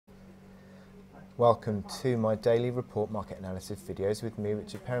Welcome to my daily report market analysis videos with me,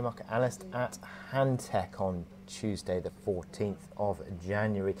 Richard Perry, market analyst at Hantec on Tuesday the 14th of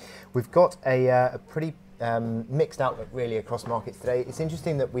January. We've got a pretty mixed outlook really across markets today. It's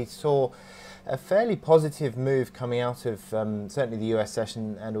interesting that we saw a fairly positive move coming out of certainly the US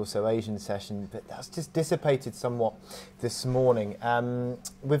session and also Asian session, but that's just dissipated somewhat this morning.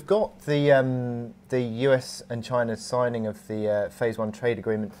 We've got the US and China signing of the Phase 1 trade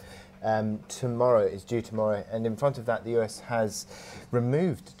agreement tomorrow, is due tomorrow, and in front of that the US has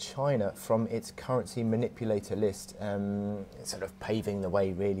removed China from its currency manipulator list, sort of paving the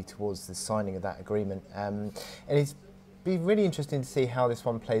way really towards the signing of that agreement. And it's been really interesting to see how this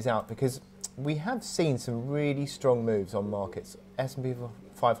one plays out, because we have seen some really strong moves on markets. S&P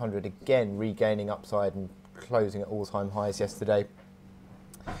 500 again regaining upside and closing at all-time highs yesterday.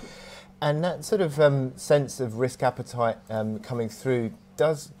 And that sort of sense of risk appetite coming through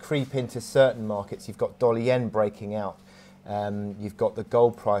does creep into certain markets. You've got dollar yen breaking out. You've got the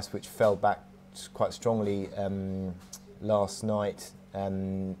gold price, which fell back quite strongly last night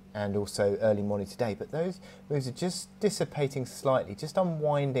and also early morning today. But those moves are just dissipating slightly, just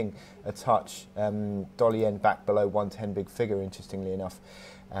unwinding a touch. Dollar yen back below 110 big figure, interestingly enough.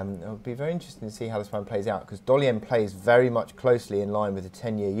 It would be very interesting to see how this one plays out, because dollar yen plays very much closely in line with the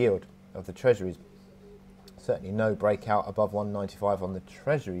 10-year yield of the treasuries. Certainly no breakout above 195 on the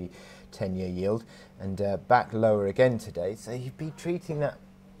Treasury 10-year yield, and back lower again today. So you'd be treating that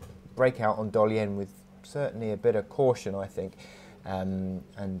breakout on dollar yen with certainly a bit of caution, I think,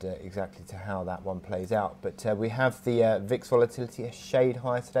 and exactly to how that one plays out. But we have the VIX volatility a shade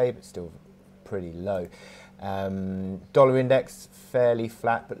higher today, but still pretty low. Dollar index fairly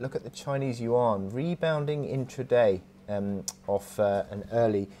flat, but look at the Chinese yuan rebounding intraday off an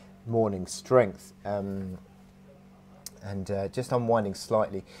early morning strength. And just unwinding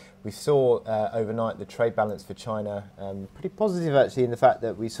slightly. We saw overnight the trade balance for China pretty positive, actually, in the fact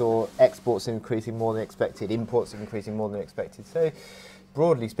that we saw exports increasing more than expected, imports increasing more than expected. So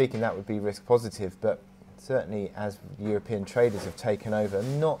broadly speaking, that would be risk positive, but certainly as European traders have taken over,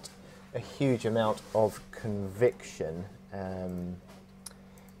 not a huge amount of conviction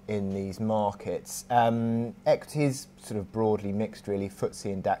in these markets. Equities sort of broadly mixed, really.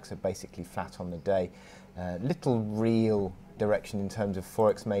 FTSE and DAX are basically flat on the day. Little real direction in terms of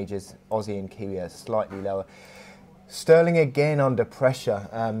Forex majors. Aussie and Kiwi are slightly lower. Sterling again under pressure.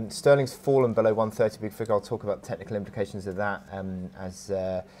 Sterling's fallen below 130 big figure. I'll talk about technical implications of that as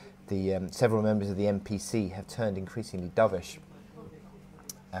several members of the MPC have turned increasingly dovish.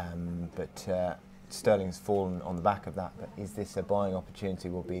 But Sterling's fallen on the back of that. But is this a buying opportunity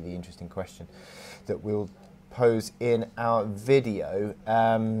will be the interesting question that we'll pose in our video.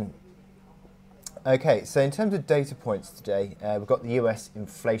 Okay, so in terms of data points today, we've got the US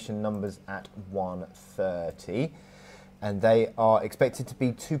inflation numbers at 130, and they are expected to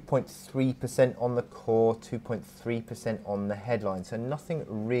be 2.3% on the core, 2.3% on the headline. So nothing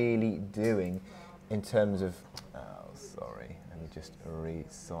really doing in terms of, sorry, let me just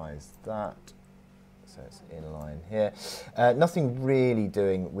resize that. So it's in line here. Nothing really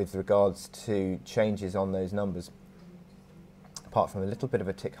doing with regards to changes on those numbers, apart from a little bit of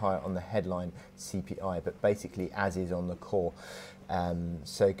a tick higher on the headline CPI, but basically as is on the core.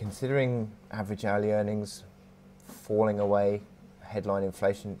 So considering average hourly earnings falling away, headline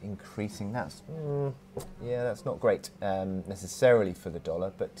inflation increasing, that's not great necessarily for the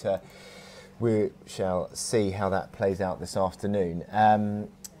dollar, but we shall see how that plays out this afternoon.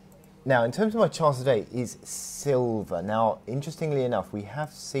 Now, in terms of my chart today is silver. Now, interestingly enough, we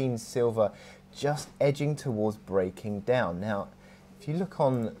have seen silver just edging towards breaking down. Now, if you look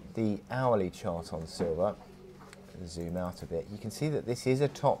on the hourly chart on silver, zoom out a bit, you can see that this is a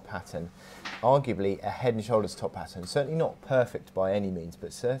top pattern, arguably a head and shoulders top pattern. Certainly not perfect by any means,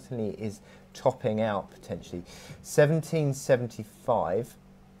 but certainly is topping out potentially. 1775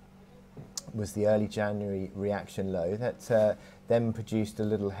 was the early January reaction low. That then produced a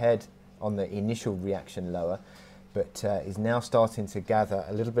little head on the initial reaction lower, but is now starting to gather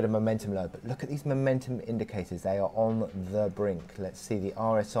a little bit of momentum low. But look at these momentum indicators. They are on the brink. Let's see the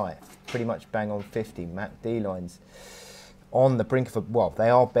RSI, pretty much bang on 50. MACD lines on the brink of a, well, they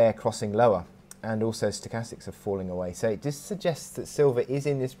are bear crossing lower, and also stochastics are falling away. So it just suggests that silver is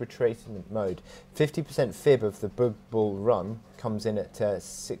in this retracement mode. 50% fib of the big bull run comes in at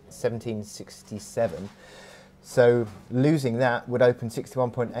 1767. So losing that would open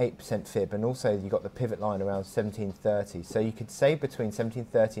 61.8% fib, and also you've got the pivot line around 1730. So you could say between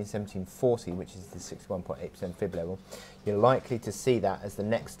 1730 and 1740, which is the 61.8% fib level, you're likely to see that as the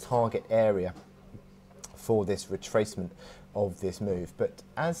next target area for this retracement of this move. But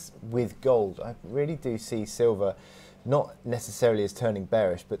as with gold, I really do see silver not necessarily as turning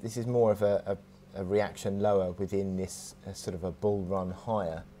bearish, but this is more of a reaction lower within this sort of a bull run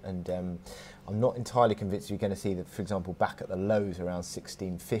higher. And I'm not entirely convinced you're going to see that, for example, back at the lows around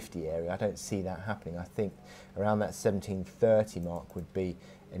 1650 area. I don't see that happening. I think around that 1730 mark would be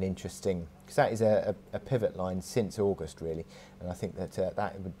an interesting, because that is a pivot line since August really, and I think that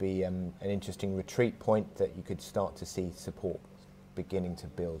that would be an interesting retreat point that you could start to see support beginning to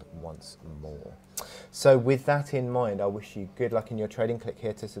build once more. So with that in mind, I wish you good luck in your trading. Click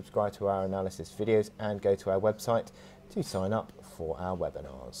here to subscribe to our analysis videos and go to our website to sign up for our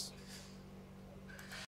webinars.